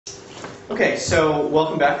Okay, so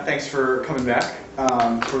welcome back. Thanks for coming back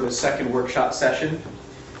for the second workshop session.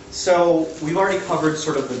 So we've already covered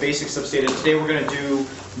sort of the basics of STATA. Today we're going to do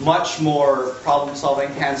much more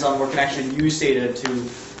problem-solving, hands-on work, and actually use STATA to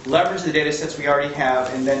leverage the data sets we already have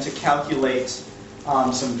and then to calculate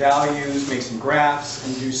some values, make some graphs,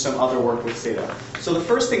 and do some other work with STATA. So the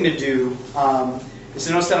first thing to do is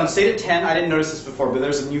to notice that on STATA 10, I didn't notice this before, but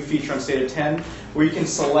there's a new feature on STATA 10 where you can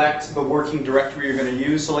select the working directory you're going to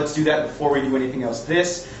use. So let's do that before we do anything else.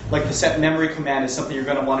 This, like the set memory command, is something you're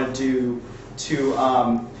going to want to do to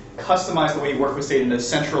customize the way you work with STATA and to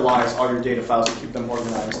centralize all your data files and keep them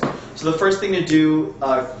organized. So the first thing to do,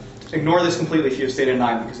 ignore this completely if you have STATA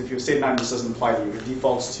 9, because if you have STATA 9, this doesn't apply to you. It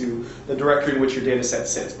defaults to the directory in which your data set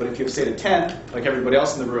sits. But if you have STATA 10, like everybody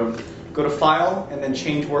else in the room, go to File and then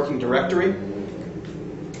Change Working Directory.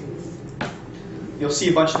 You'll see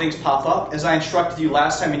a bunch of things pop up. As I instructed you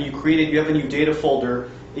last time, when you have a new data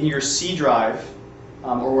folder in your C drive,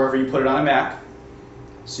 or wherever you put it on a Mac.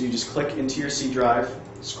 So you just click into your C drive,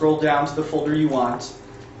 scroll down to the folder you want,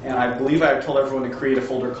 and I believe I've told everyone to create a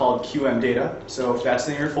folder called QM Data. So if that's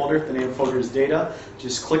the name of your folder, if the name of the folder is Data,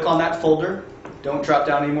 just click on that folder. Don't drop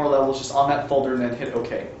down any more levels, just on that folder and then hit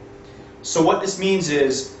OK. So what this means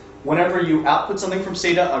is, whenever you output something from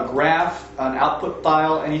STATA, a graph, an output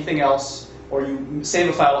file, anything else, or you save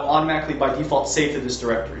a file, it'll automatically by default save to this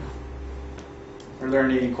directory. Are there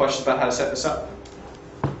any questions about how to set this up?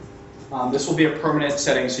 This will be a permanent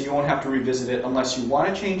setting, so you won't have to revisit it unless you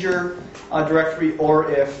want to change your directory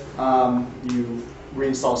or if you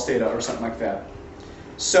reinstall STATA or something like that.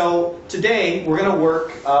 So today we're going to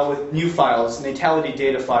work with new files, natality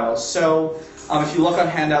data files. So if you look on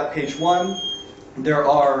handout page 1, there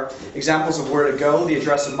are examples of where to go, the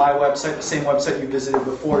address of my website, the same website you visited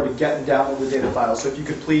before, to get and download the data files. So if you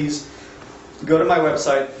could please go to my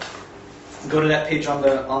website, go to that page on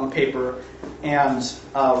the paper, and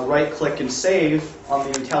right-click and save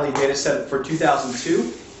on the natality data set for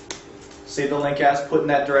 2002. Save the link as, put in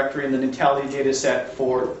that directory in the natality data set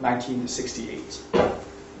for 1968.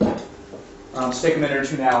 So take a minute or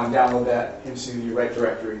two now and download that into your right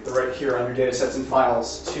directory. They're right here under data sets and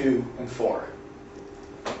files 2 and 4.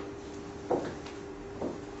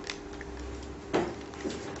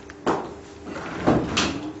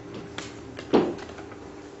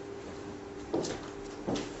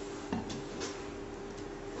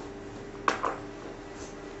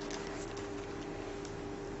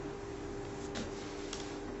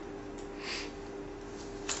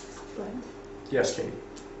 Yes, Katie?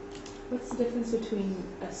 What's the difference between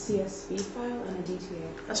a CSV file and a DTA?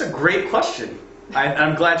 That's a great question.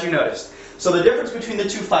 I'm glad you noticed. So the difference between the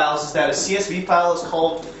two files is that a CSV file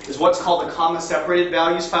is what's called a comma-separated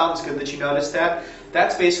values file. It's good that you noticed that.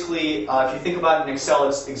 That's basically, if you think about it in Excel,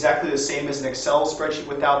 it's exactly the same as an Excel spreadsheet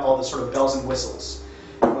without all the sort of bells and whistles,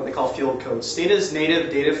 what they call field codes. STATA's native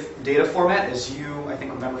data format, as you, I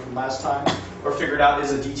think, remember from last time, or figured out,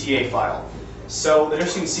 is a DTA file. So the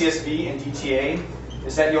difference between CSV and DTA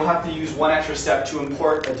is that you'll have to use one extra step to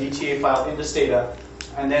import a DTA file into STATA,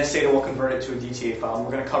 and then STATA will convert it to a DTA file. And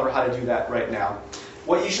we're going to cover how to do that right now.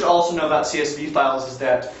 What you should also know about CSV files is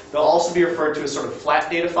that they'll also be referred to as sort of flat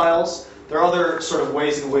data files. There are other sort of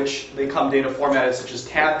ways in which they come data formatted, such as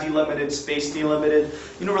tab delimited, space delimited.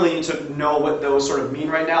 You don't really need to know what those sort of mean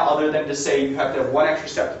right now, other than to say you have to have one extra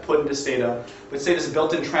step to put into STATA. But STATA's a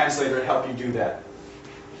built-in translator to help you do that.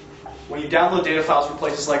 When you download data files from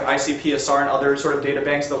places like ICPSR and other sort of data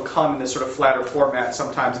banks, they'll come in this sort of flatter format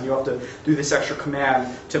sometimes, and you have to do this extra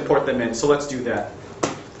command to import them in. So let's do that.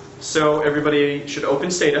 So everybody should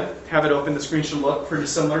open STATA, have it open. The screen should look pretty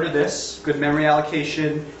similar to this. Good memory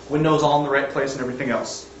allocation, windows all in the right place, and everything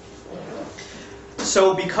else.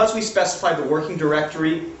 So because we specified the working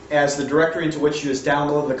directory as the directory into which you just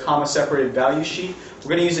download the comma-separated value sheet, we're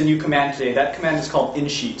going to use a new command today. That command is called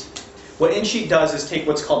insheet. What insheet does is take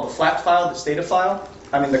what's called the flat file, the STATA file,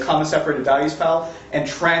 the comma-separated values file, and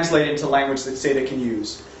translate it into language that STATA can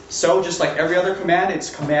use. So just like every other command,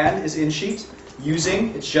 its command is insheet.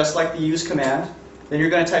 Using, it's just like the use command. Then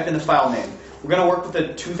you're going to type in the file name. We're going to work with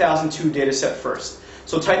the 2002 data set first.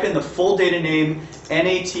 So type in the full data name,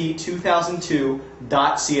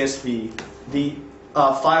 nat2002.csv. The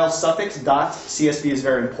file suffix .csv is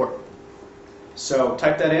very important. So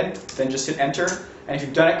type that in, then just hit enter. And if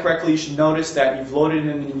you've done it correctly, you should notice that you've loaded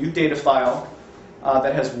in a new data file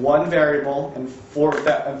that has one variable and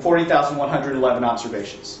 40,111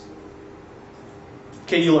 observations.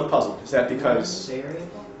 Katie, you look puzzled. Is that because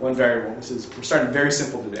one variable? We're starting very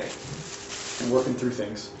simple today and working through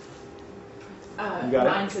things.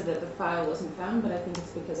 Mine said that the file wasn't found, but I think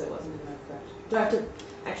it's because it wasn't in my correct. Do I have to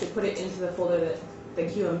actually put it into the folder that the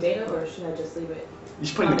QM data, or should I just leave it? You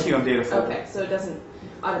should put in the QM data folder. Okay, so it doesn't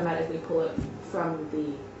automatically pull it from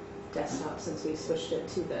the desktop since we switched it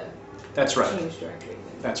to the That's right. change directory.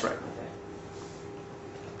 That's right. Okay.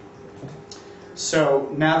 So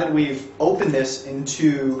now that we've opened this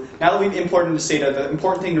now that we've imported into STATA, the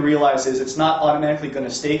important thing to realize is it's not automatically going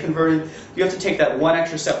to stay converted. You have to take that one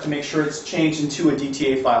extra step to make sure it's changed into a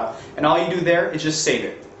DTA file. And all you do there is just save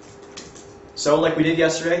it. So like we did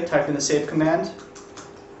yesterday, type in the save command,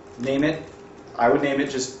 name it. I would name it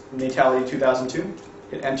just Natality 2002.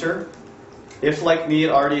 Hit enter. If, like me, it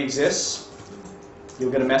already exists,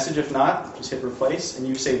 you'll get a message. If not, just hit replace, and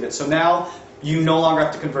you've saved it. So now you no longer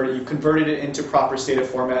have to convert it. You've converted it into proper STATA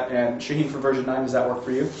format. And Shaheen, for version 9, does that work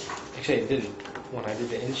for you? Actually, it did. When I did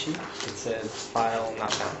the in sheet, it said file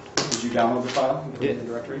not found. Did you download the file and put it in the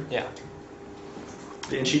directory? Yeah.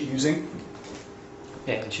 The in sheet using?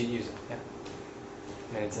 Yeah, in sheet using. Yeah.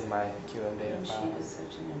 And it's in my QM data And file. she was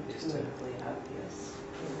such an intuitively obvious.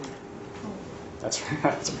 That's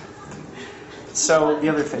right. So the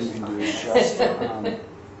other thing you can do is just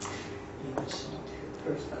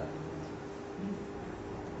First file.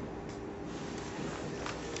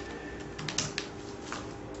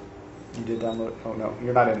 you did download. Oh no,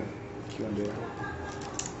 you're not in QM data.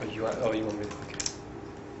 Oh, you want? Oh, you want me? Okay.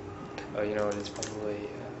 Oh, you know what? It's probably.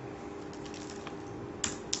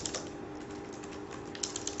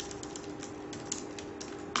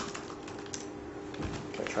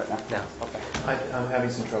 Okay, try it now. No. Okay. I'm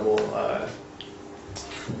having some trouble,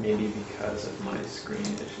 maybe because of my screen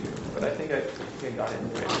issue, but I think I got it in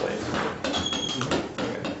the right place.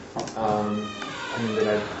 Okay. And did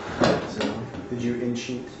I? So, Did you in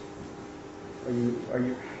sheet? Are you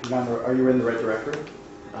in the right directory?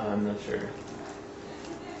 I'm not sure.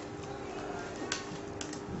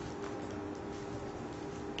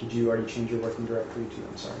 Did you already change your working directory to?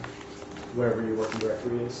 I'm sorry. Wherever your working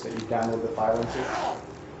directory is that you download the file into?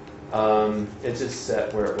 It's just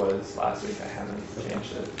set where it was last week. I haven't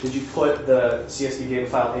changed it. Did you put the CSV data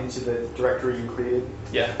file into the directory you created?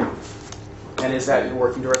 Yeah. And is that your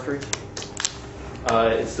working directory?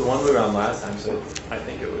 It's the one we were on last time, so I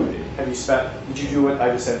think it would be. Have you did you do what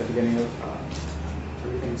I just said at the beginning of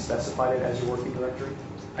everything specified it as your working directory?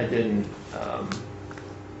 I didn't,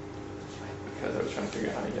 because I was trying to figure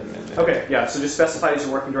out how to get them in there. Okay, yeah, so just specify it as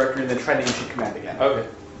your working directory and then try the in sheet command again. Okay.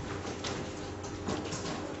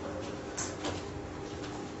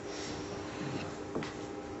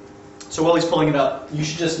 So while he's pulling it up, you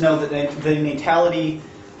should just know that the Natality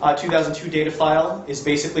 2002 data file is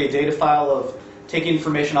basically a data file of taking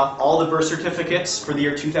information off all the birth certificates for the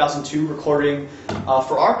year 2002, recording,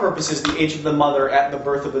 for our purposes, the age of the mother at the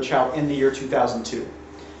birth of the child in the year 2002.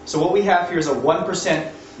 So what we have here is a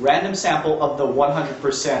 1% random sample of the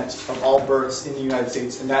 100% of all births in the United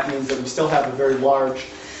States, and that means that we still have a very large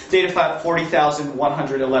data file,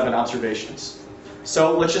 40,111 observations.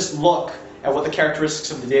 So let's just look at what the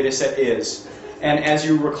characteristics of the data set is. And as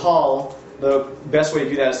you recall, the best way to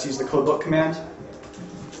do that is to use the codebook command.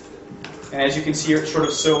 And as you can see here, it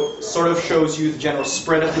sort of shows you the general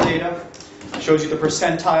spread of the data, shows you the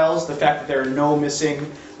percentiles, the fact that there are no missing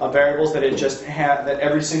variables, that that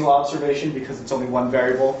every single observation, because it's only one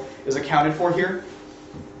variable, is accounted for here.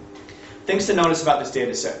 Things to notice about this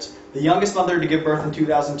data set. The youngest mother to give birth in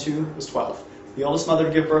 2002 was 12. The oldest mother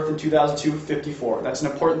to give birth in 2002, 54. That's an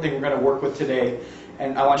important thing we're going to work with today.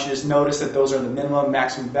 And I want you to just notice that those are the minimum,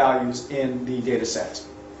 maximum values in the data set.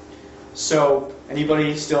 So,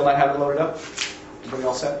 anybody still not have it loaded up? Anybody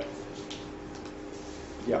all set?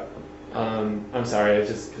 Yeah. I'm sorry, I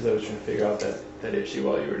just because I was trying to figure out that issue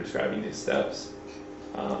while you were describing these steps.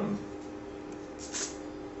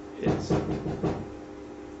 It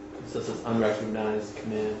says unrecognized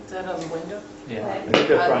command. Is that on the window? Yeah, I think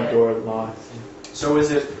the front door locked. So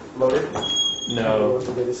is it loaded? No. Load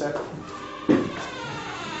the data set?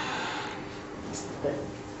 Okay.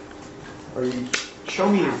 Or you show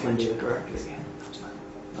me if you did it correctly.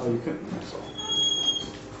 Oh, you couldn't. So.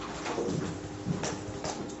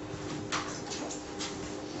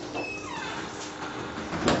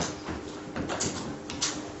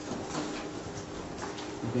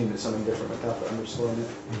 You named it something different without the underscore in it.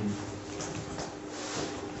 Mm-hmm.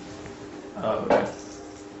 Oh, okay.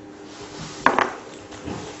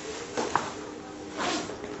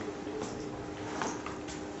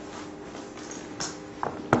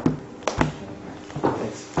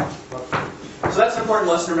 So that's an important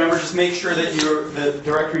lesson to remember. Just make sure that the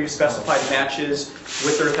directory you specified matches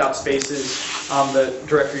with or without spaces the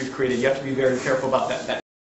directory you've created. You have to be very careful about that